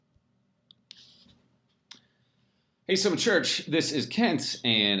Hey, Summer Church, this is Kent,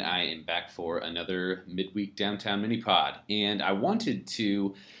 and I am back for another midweek downtown mini pod. And I wanted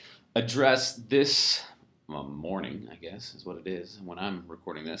to address this morning, I guess, is what it is when I'm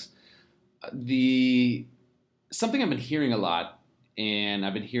recording this. The something I've been hearing a lot, and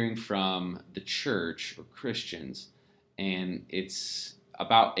I've been hearing from the church or Christians, and it's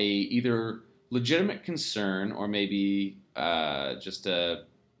about a either legitimate concern or maybe just a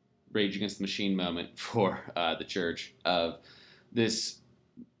Rage Against the Machine moment for the church of this.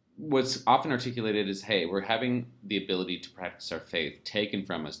 What's often articulated as, hey, we're having the ability to practice our faith taken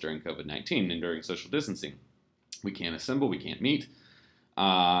from us during COVID-19 and during social distancing. We can't assemble, we can't meet.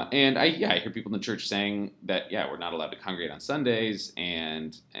 And I hear people in the church saying that, we're not allowed to congregate on Sundays,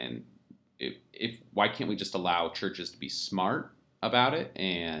 and if why can't we just allow churches to be smart about it,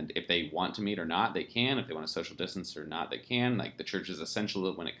 and if they want to meet or not, they can. If they want to social distance or not, they can. Like, the church is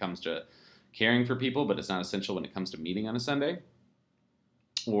essential when it comes to caring for people, but it's not essential when it comes to meeting on a Sunday.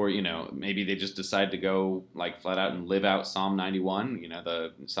 Or, maybe they just decide to go like flat out and live out Psalm 91.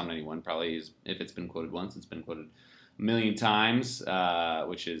 The Psalm 91 probably is, if it's been quoted once, it's been quoted a million times,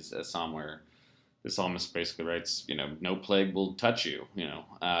 which is a psalm where the psalmist basically writes, no plague will touch you,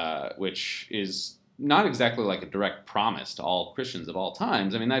 which is not exactly like a direct promise to all Christians of all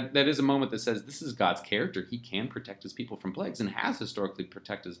times. I mean, that is a moment that says this is God's character. He can protect his people from plagues and has historically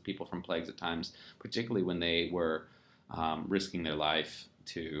protected his people from plagues at times, particularly when they were risking their life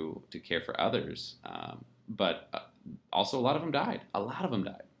to care for others. But also a lot of them died.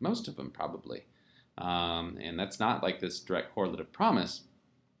 Most of them probably. And that's not like this direct correlative promise.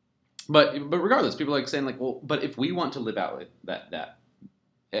 But regardless, people are like saying like, well, but if we want to live out with that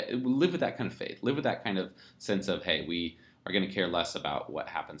live with that kind of faith, live with that kind of sense of, hey, we are going to care less about what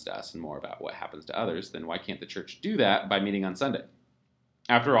happens to us and more about what happens to others, then why can't the church do that by meeting on Sunday?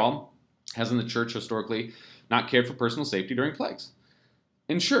 After all, hasn't the church historically not cared for personal safety during plagues?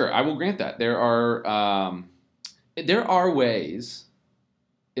 And sure, I will grant that. There are ways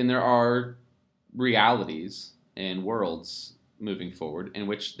and there are realities and worlds moving forward in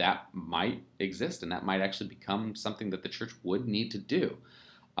which that might exist and that might actually become something that the church would need to do.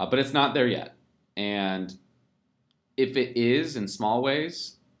 But it's not there yet. And if it is in small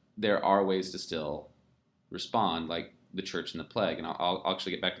ways, there are ways to still respond, like the church and the plague. And I'll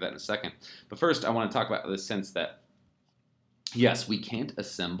actually get back to that in a second. But first, I want to talk about the sense that, yes, we can't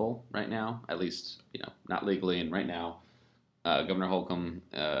assemble right now, at least, not legally. And right now, Governor Holcomb,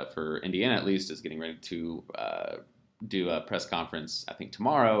 for Indiana at least, is getting ready to do a press conference, I think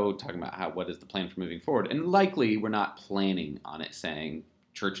tomorrow, talking about what is the plan for moving forward. And likely we're not planning on it saying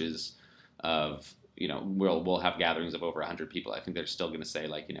churches of, we'll have gatherings of over 100 people. I think they're still going to say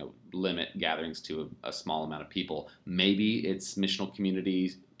limit gatherings to a small amount of people. Maybe it's missional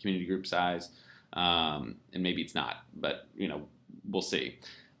community group size, and maybe it's not, but we'll see.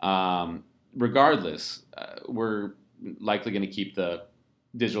 Regardless, we're likely going to keep the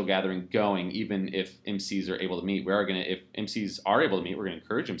digital gathering going, even if MCs are able to meet. If MCs are able to meet, we're going to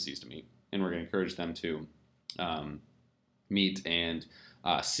encourage MCs to meet, and we're going to encourage them to meet and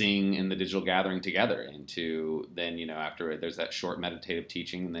sing in the digital gathering together, and to then, after there's that short meditative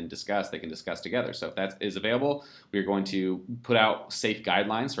teaching and then they can discuss together. So if that is available, we're going to put out safe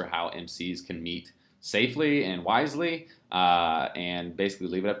guidelines for how MCs can meet safely and wisely, and basically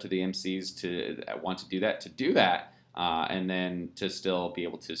leave it up to the MCs to want to do that, and then to still be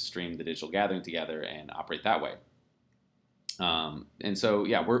able to stream the digital gathering together and operate that way. And so,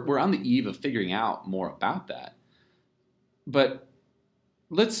 we're on the eve of figuring out more about that. But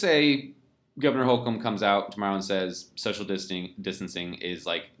let's say Governor Holcomb comes out tomorrow and says social distancing is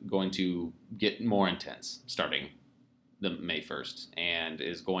going to get more intense starting the May 1st, and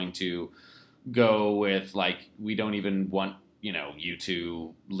is going to go with we don't even want you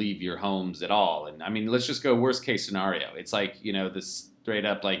to leave your homes at all. And I mean, let's just go worst case scenario. It's this straight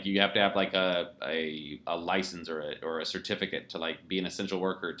up, you have to have a license or a certificate to be an essential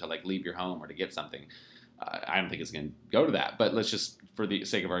worker to leave your home or to get something. I don't think it's going to go to that, but let's just, for the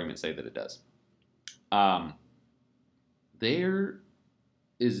sake of argument, say that it does. There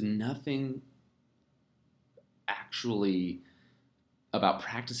is nothing actually about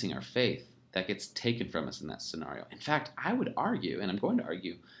practicing our faith that gets taken from us in that scenario. In fact, I would argue, and I'm going to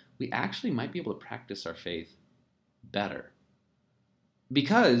argue, we actually might be able to practice our faith better.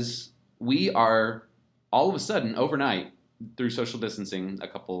 Because we are, all of a sudden, overnight, through social distancing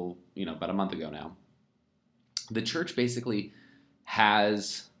about a month ago now, the church basically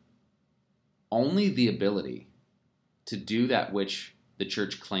has only the ability to do that which the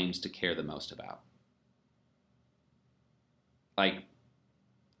church claims to care the most about.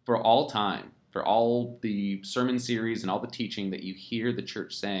 For all time, for all the sermon series and all the teaching that you hear the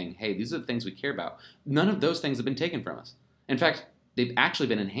church saying, hey, these are the things we care about, none of those things have been taken from us. In fact, they've actually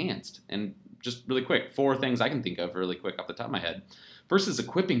been enhanced. And just really quick, 4 things I can think of really quick off the top of my head. First is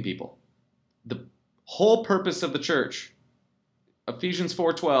equipping people. The whole purpose of the church, Ephesians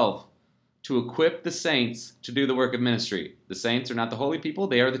 4:12, to equip the saints to do the work of ministry. The saints are not the holy people,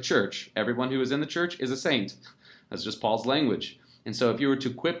 they are the church. Everyone who is in the church is a saint. That's just Paul's language. And so if you were to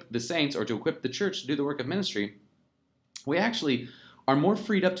equip the saints or to equip the church to do the work of ministry, we actually are more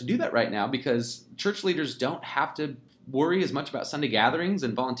freed up to do that right now because church leaders don't have to worry as much about Sunday gatherings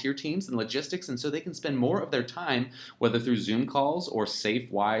and volunteer teams and logistics, and so they can spend more of their time, whether through Zoom calls or safe,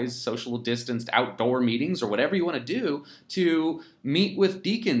 wise, social distanced outdoor meetings or whatever you want to do, to meet with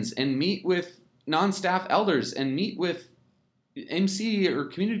deacons and meet with non-staff elders and meet with MC or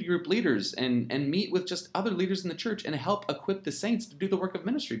community group leaders and meet with just other leaders in the church and help equip the saints to do the work of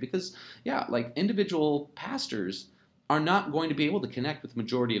ministry. Because, yeah, like individual pastors are not going to be able to connect with the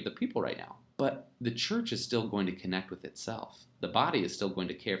majority of the people right now. But the church is still going to connect with itself. The body is still going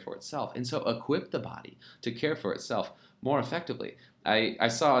to care for itself. And so equip the body to care for itself more effectively. I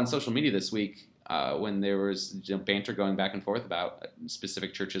saw on social media this week when there was banter going back and forth about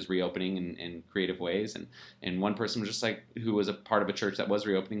specific churches reopening in creative ways. And one person was just like, who was a part of a church that was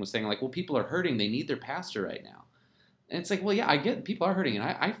reopening, was saying like, well, people are hurting. They need their pastor right now. And it's like, well, yeah, I get people are hurting. And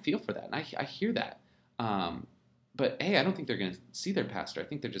I feel for that. And I hear that. But hey, I don't think they're going to see their pastor. I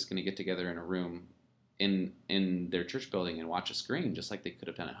think they're just going to get together in a room in their church building and watch a screen, just like they could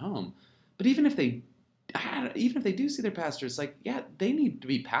have done at home. But even if they do see their pastor, it's like, yeah, they need to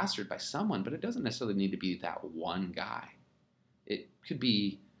be pastored by someone, but it doesn't necessarily need to be that one guy. It could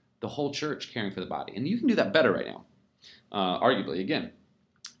be the whole church caring for the body, and you can do that better right now. Arguably, again,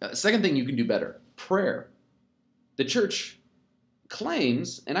 second thing you can do better: prayer. The church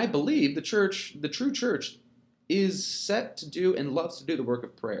claims, and I believe the true church, is set to do and loves to do the work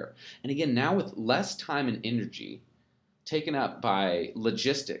of prayer. And again, now with less time and energy taken up by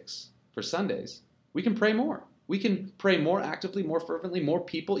logistics for Sundays, we can pray more. We can pray more actively, more fervently, more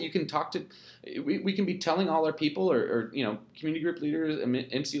people. You can talk to, we can be telling all our people or community group leaders,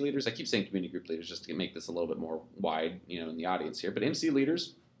 MC leaders. I keep saying community group leaders just to make this a little bit more wide, in the audience here. But MC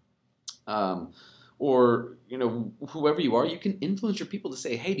leaders, or whoever you are, you can influence your people to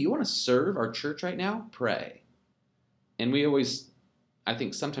say, hey, do you want to serve our church right now? Pray. And we always, I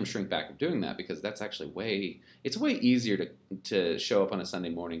think, sometimes shrink back of doing that because that's actually it's way easier to show up on a Sunday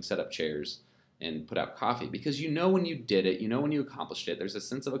morning, set up chairs, and put out coffee because when you did it, when you accomplished it. There's a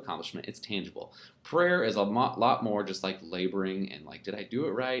sense of accomplishment. It's tangible. Prayer is a lot more just like laboring and like, did I do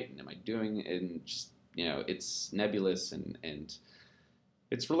it right? And am I doing it? And just, it's nebulous and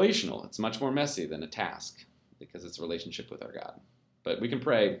it's relational. It's much more messy than a task because it's a relationship with our God. But we can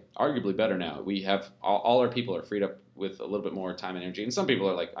pray arguably better now. We have all our people are freed up with a little bit more time and energy. And some people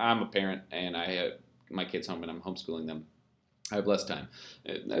are like, I'm a parent and I have my kids home and I'm homeschooling them. I have less time.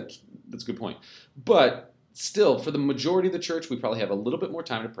 That's a good point. But still, for the majority of the church, we probably have a little bit more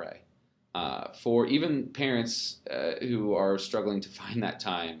time to pray. For even parents who are struggling to find that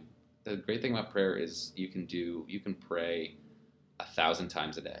time, the great thing about prayer is you can pray 1,000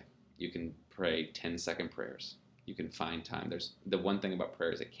 times a day. You can pray 10-second prayers. You can find time. There's the one thing about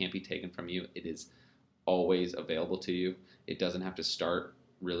prayer is it can't be taken from you. It is always available to you. It doesn't have to start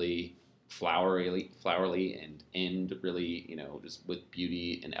really flowery and end really, just with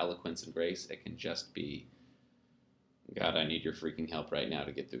beauty and eloquence and grace. It can just be, God, I need your freaking help right now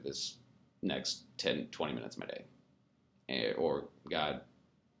to get through this next 10, 20 minutes of my day. Or, God,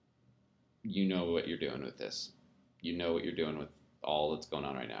 you know what you're doing with this. You know what you're doing with all that's going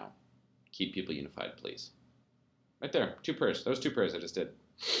on right now. Keep people unified, please. Right there, 2 prayers. Those 2 prayers I just did.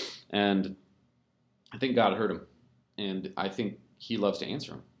 And I think God heard them. And I think he loves to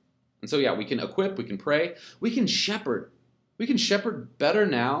answer them. And so, yeah, we can equip, we can pray, we can shepherd. We can shepherd better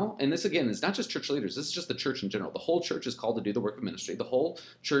now. And this, again, is not just church leaders. This is just the church in general. The whole church is called to do the work of ministry. The whole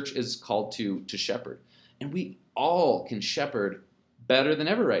church is called to shepherd. And we all can shepherd better than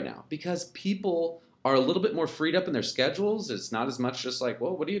ever right now because people are a little bit more freed up in their schedules. It's not as much just like,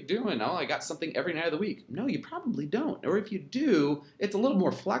 well, what are you doing? Oh, I got something every night of the week. No, you probably don't. Or if you do, it's a little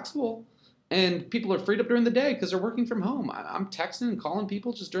more flexible. And people are freed up during the day because they're working from home. I'm texting and calling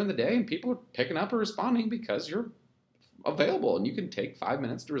people just during the day, and people are picking up or responding because you're available, and you can take 5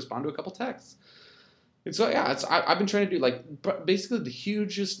 minutes to respond to a couple texts. And so, yeah, I've been trying to do, basically the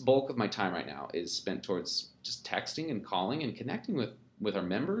hugest bulk of my time right now is spent towards just texting and calling and connecting with our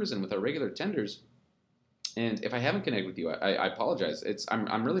members and with our regular attenders. And if I haven't connected with you, I apologize.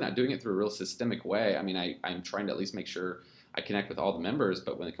 I'm really not doing it through a real systemic way. I mean, I'm trying to at least make sure I connect with all the members,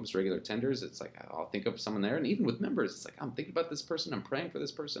 but when it comes to regular attenders, it's like I'll think of someone there. And even with members, it's like I'm thinking about this person, I'm praying for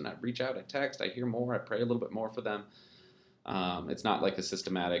this person, I reach out, I text, I hear more, I pray a little bit more for them. It's not like a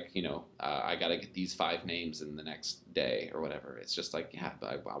systematic, I got to get these 5 names in the next day or whatever. It's just like, yeah,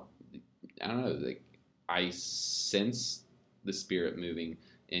 but I don't know, like I sense the Spirit moving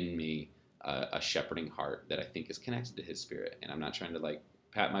in me, a shepherding heart that I think is connected to His Spirit. And I'm not trying to like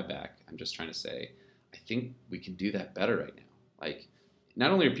pat my back. I'm just trying to say, I think we can do that better right now. Like,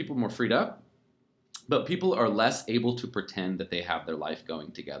 not only are people more freed up, but people are less able to pretend that they have their life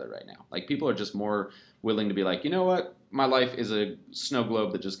going together right now. Like, people are just more willing to be like, you know what? My life is a snow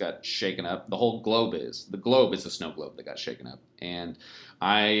globe that just got shaken up. The whole globe is. The globe is a snow globe that got shaken up. And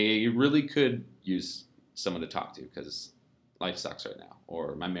I really could use someone to talk to because life sucks right now,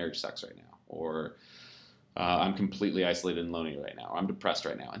 or my marriage sucks right now, or I'm completely isolated and lonely right now, or I'm depressed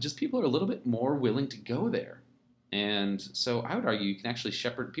right now. And just people are a little bit more willing to go there. And so I would argue you can actually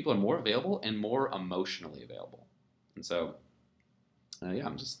shepherd. People are more available and more emotionally available. And so,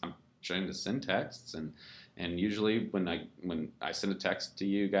 I'm trying to send texts, and usually when I send a text to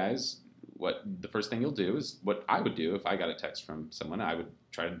you guys, what the first thing you'll do is what I would do if I got a text from someone. I would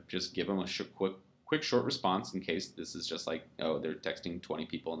try to just give them a quick short response in case this is just like, oh, they're texting 20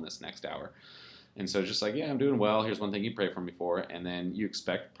 people in this next hour. And so just like, yeah, I'm doing well. Here's one thing you pray for me for. And then you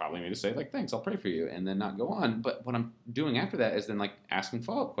expect probably me to say like, thanks, I'll pray for you. And then not go on. But what I'm doing after that is then like asking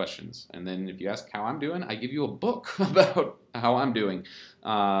follow-up questions. And then if you ask how I'm doing, I give you a book about how I'm doing,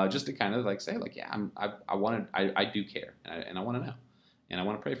 just to kind of like say like, yeah, I do care, and I want to know, and I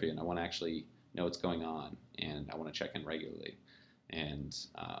want to pray for you, and I want to actually know what's going on, and I want to check in regularly. And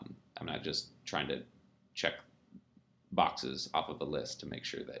I'm not just trying to check boxes off of a list to make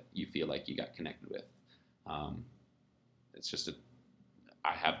sure that you feel like you got connected with. It's just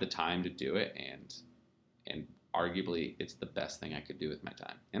I have the time to do it, and arguably it's the best thing I could do with my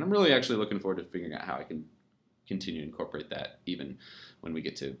time. And I'm really actually looking forward to figuring out how I can continue to incorporate that even when we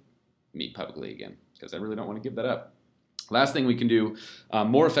get to meet publicly again, because I really don't want to give that up. Last thing we can do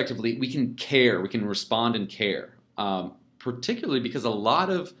more effectively, we can care. We can respond and care, particularly because a lot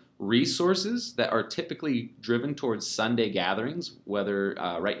of resources that are typically driven towards Sunday gatherings, whether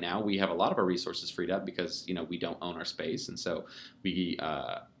right now we have a lot of our resources freed up because we don't own our space, and so we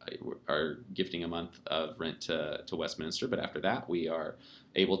are gifting a month of rent to Westminster. But after that, we are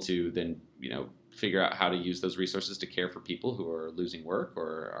able to then figure out how to use those resources to care for people who are losing work or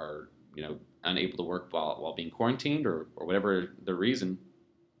are unable to work while being quarantined or whatever the reason.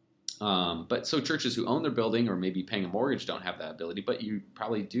 But so churches who own their building or maybe paying a mortgage don't have that ability, but you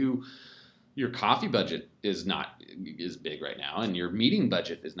probably do. Your coffee budget is not as big right now, and your meeting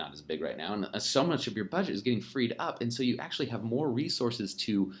budget is not as big right now, and so much of your budget is getting freed up, and so you actually have more resources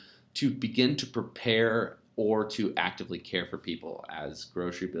to begin to prepare or to actively care for people, as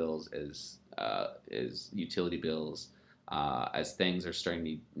grocery bills, as utility bills, as things are starting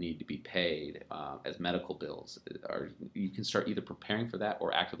to need to be paid, as medical bills. You can start either preparing for that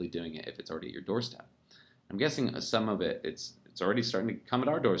or actively doing it if it's already at your doorstep. I'm guessing some of it, it's already starting to come at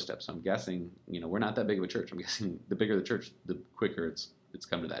our doorstep. So I'm guessing, we're not that big of a church. I'm guessing the bigger the church, the quicker it's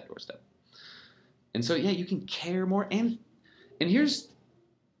come to that doorstep. And so, yeah, you can care more. And here's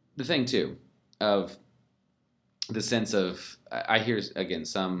the thing, too, of the sense of, I hear, again,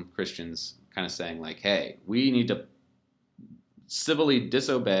 some Christians kind of saying like, hey, we need to civilly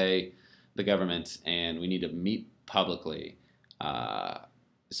disobey the government, and we need to meet publicly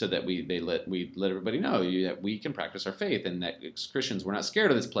so that we let everybody know that we can practice our faith, and that as Christians we're not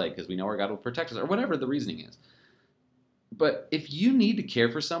scared of this plague because we know our God will protect us, or whatever the reasoning is. But if you need to care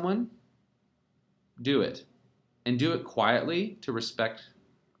for someone, do it, and do it quietly to respect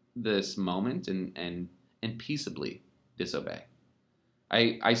this moment and peaceably disobey.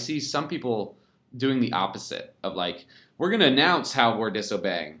 I see some people doing the opposite of like, we're going to announce how we're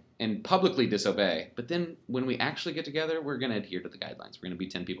disobeying and publicly disobey, but then when we actually get together, we're going to adhere to the guidelines. We're going to be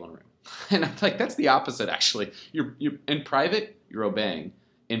 10 people in a room. And I'm like, that's the opposite, actually. You're in private, you're obeying.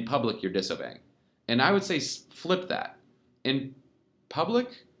 In public, you're disobeying. And I would say flip that. In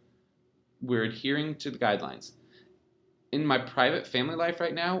public, we're adhering to the guidelines. In my private family life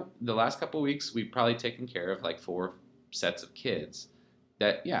right now, the last couple of weeks, we've probably taken care of like 4 sets of kids.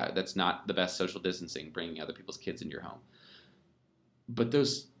 That's not the best social distancing, bringing other people's kids into your home. But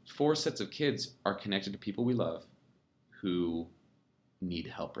those 4 sets of kids are connected to people we love who need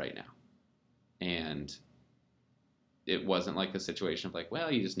help right now. And it wasn't like a situation of like,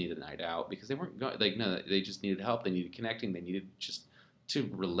 well, you just need a night out, because they weren't going, like, no, they just needed help. They needed connecting. They needed just to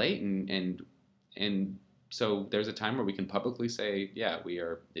relate. And so there's a time where we can publicly say, yeah, we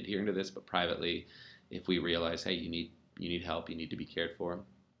are adhering to this, but privately, if we realize, hey, you you need help, you need to be cared for,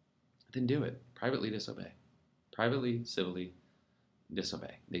 then do it. Privately disobey. Privately, civilly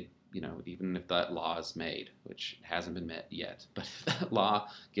disobey. Even if that law is made, which hasn't been met yet, but if that law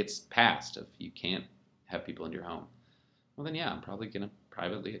gets passed, if you can't have people in your home, well then yeah, I'm probably going to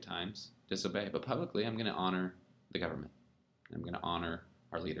privately at times disobey. But publicly, I'm going to honor the government. I'm going to honor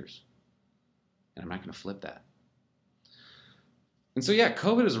our leaders. And I'm not going to flip that. And so yeah,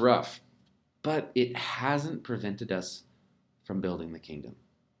 COVID is rough, but it hasn't prevented us from building the kingdom.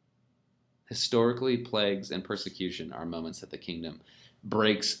 Historically, plagues and persecution are moments that the kingdom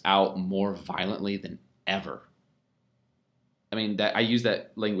breaks out more violently than ever. I mean, I use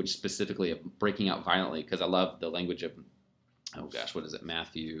that language specifically of breaking out violently because I love the language of, what is it?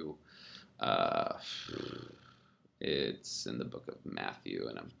 Matthew. It's in the book of Matthew,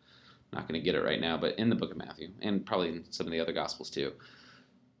 and I'm not going to get it right now, but in the book of Matthew, and probably in some of the other Gospels too,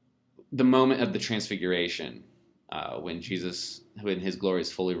 the moment of the transfiguration, when Jesus, when his glory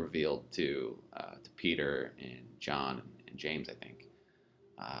is fully revealed to Peter and John and James, I think,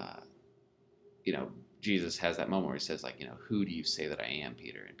 Jesus has that moment where he says, who do you say that I am,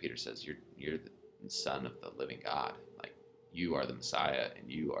 Peter? And Peter says, you're the Son of the living God. Like, you are the Messiah,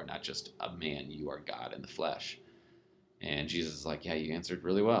 and you are not just a man, you are God in the flesh. And Jesus is like, yeah, you answered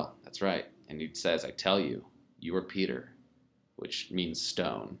really well. That's right. And he says, I tell you, you are Peter, which means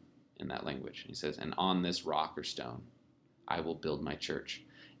stone in that language. And he says, and on this rock or stone, I will build my church,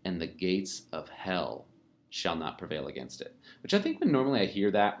 and the gates of hell shall not prevail against it. Which I think when normally I hear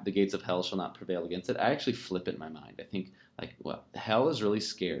that, the gates of hell shall not prevail against it, I actually flip it in my mind. I think, hell is really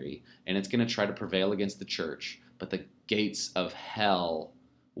scary, and it's going to try to prevail against the church, but the gates of hell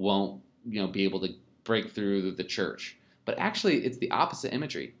won't, be able to break through the church. But actually, it's the opposite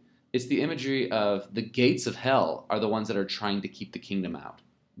imagery. It's the imagery of the gates of hell are the ones that are trying to keep the kingdom out.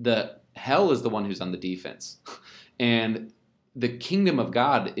 The hell is the one who's on the defense. And the kingdom of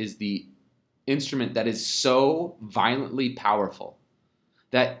God is the instrument that is so violently powerful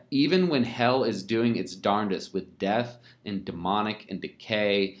that even when hell is doing its darndest with death and demonic and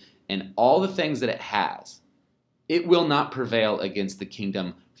decay and all the things that it has, it will not prevail against the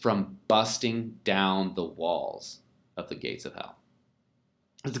kingdom from busting down the walls of the gates of hell.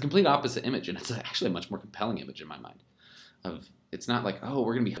 It's a complete opposite image, and it's actually a much more compelling image in my mind. It's not like,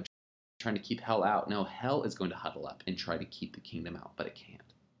 we're going to be trying to keep hell out. No, hell is going to huddle up and try to keep the kingdom out, but it can't.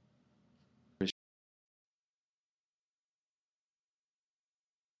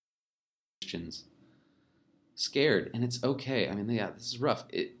 Christians scared, and it's okay. I mean, yeah, this is rough.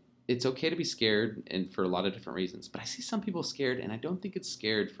 It's okay to be scared, and for a lot of different reasons. But I see some people scared, and I don't think it's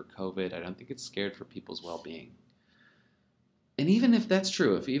scared for COVID. I don't think it's scared for people's well-being. And even if that's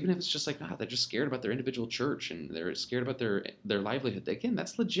true, even if it's just they're just scared about their individual church and they're scared about their livelihood, again,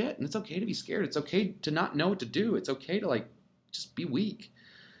 that's legit, and it's okay to be scared. It's okay to not know what to do. It's okay to just be weak.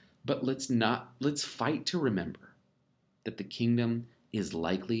 But let's fight to remember that the kingdom is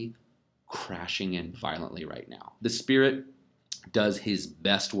likely crashing in violently right now. The Spirit does his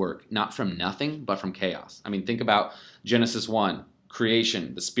best work, not from nothing, but from chaos. I mean, think about Genesis 1,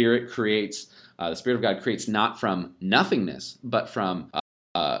 creation. The Spirit creates, the Spirit of God creates not from nothingness, but from,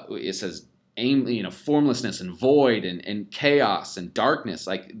 it says, formlessness and void and chaos and darkness.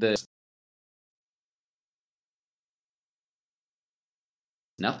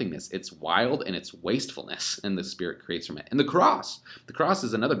 Nothingness. It's wild and it's wastefulness, and the Spirit creates from it. And the cross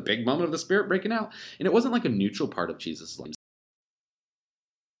is another big moment of the Spirit breaking out. And it wasn't like a neutral part of Jesus' life.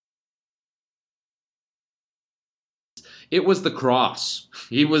 It was the cross.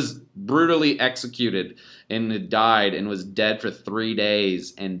 He was brutally executed and died and was dead for 3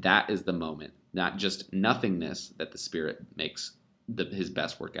 days. And that is the moment, not just nothingness that the Spirit makes his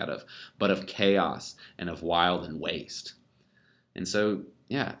best work out of, but of chaos and of wild and waste. And so,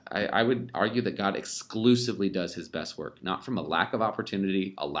 yeah, I would argue that God exclusively does his best work, not from a lack of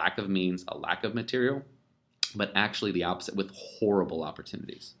opportunity, a lack of means, a lack of material, but actually the opposite, with horrible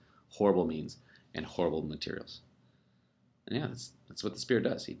opportunities, horrible means, and horrible materials. And yeah, that's what the Spirit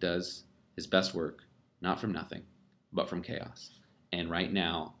does. He does his best work, not from nothing, but from chaos. And right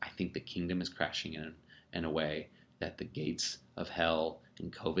now, I think the kingdom is crashing in a way that the gates of hell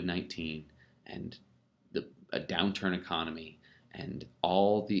and COVID-19 and a downturn economy and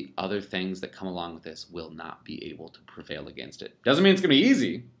all the other things that come along with this will not be able to prevail against it. Doesn't mean it's going to be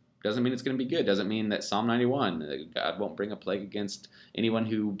easy. Doesn't mean it's going to be good. Doesn't mean that Psalm 91, God won't bring a plague against anyone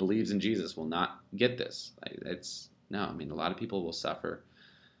who believes in Jesus, will not get this. A lot of people will suffer,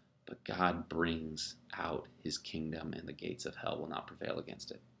 but God brings out his kingdom, and the gates of hell will not prevail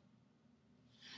against it.